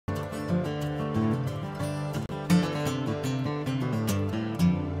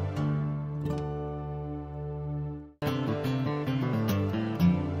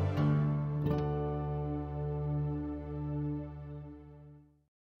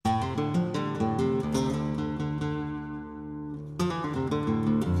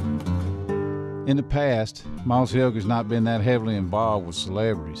In the past, Mossy Oak has not been that heavily involved with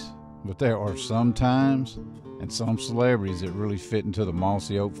celebrities, but there are some times and some celebrities that really fit into the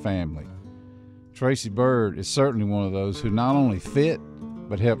Mossy Oak family. Tracy Byrd is certainly one of those who not only fit,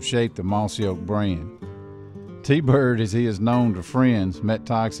 but helped shape the Mossy Oak brand. T-Byrd, as he is known to friends, met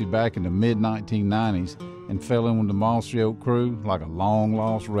Toxey back in the mid-1990s and fell in with the Mossy Oak crew like a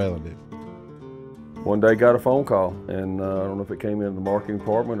long-lost relative. One day got a phone call, and I don't know if it came in the marketing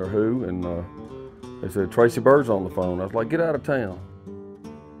department or who, and they said, Tracy Byrd's on the phone. I was like, get out of town.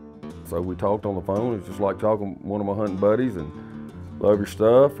 So we talked on the phone. It was just like talking to one of my hunting buddies, and love your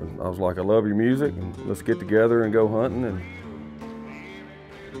stuff. And I was like, I love your music, and let's get together and go hunting.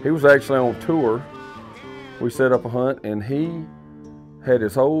 And he was actually on tour. We set up a hunt, and he had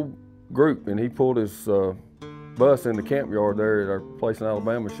his whole group, and he pulled his bus in the camp yard there at our place in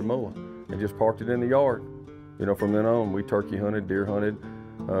Alabama, Shamoa, and just parked it in the yard. You know, from then on, we turkey hunted, deer hunted,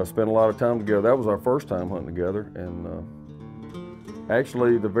 spent a lot of time together. That was our first time hunting together. And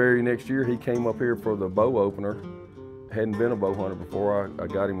actually, the very next year, he came up here for the bow opener. Hadn't been a bow hunter before. I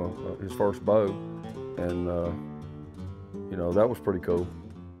got him his first bow, and you know, that was pretty cool.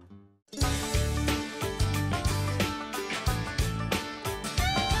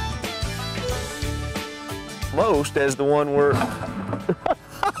 Most as the one where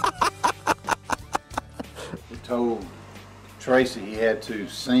He told Tracy he had to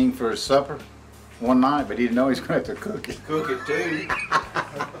sing for his supper one night, but he didn't know he was going to have to cook it. Cook it too.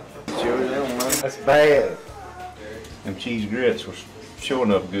 Sure don't, man. That's bad. Them cheese grits were sure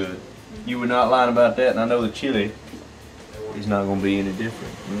enough good. You were not lying about that, and I know the chili is not going to be any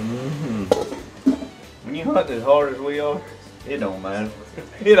different. When you hunt as hard as we are, it don't matter.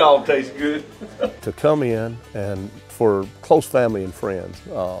 It all tastes good. To come in and for close family and friends,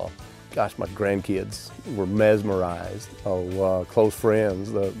 gosh, my grandkids were mesmerized. Close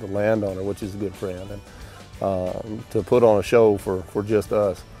friends, the landowner, which is a good friend, and to put on a show for just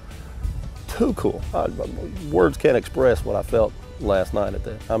us. Too cool. Words can't express what I felt last night at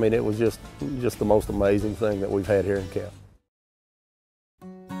that. I mean, it was just the most amazing thing that we've had here in camp.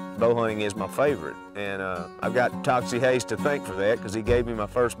 bow hunting is my favorite, and I've got Toxey Haas to thank for that, because he gave me my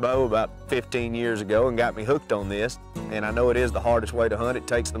first bow about 15 years ago and got me hooked on this. And I know it is the hardest way to hunt. It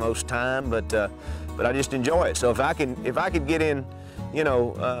takes the most time, but I just enjoy it. So if I could get in, you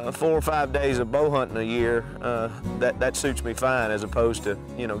know, 4 or 5 days of bow hunting a year, that suits me fine, as opposed to,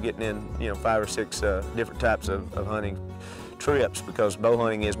 you know, getting in, you know, 5 or 6 different types of hunting trips, because bow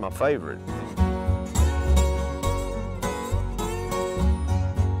hunting is my favorite.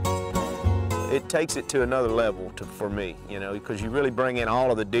 It takes it to another level for me, you know, because you really bring in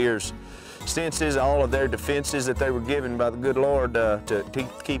all of the deer's senses, all of their defenses that they were given by the good Lord to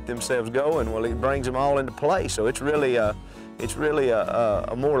keep themselves going. Well, it brings them all into play. So it's really a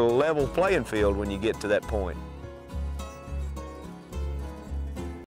more level playing field when you get to that point.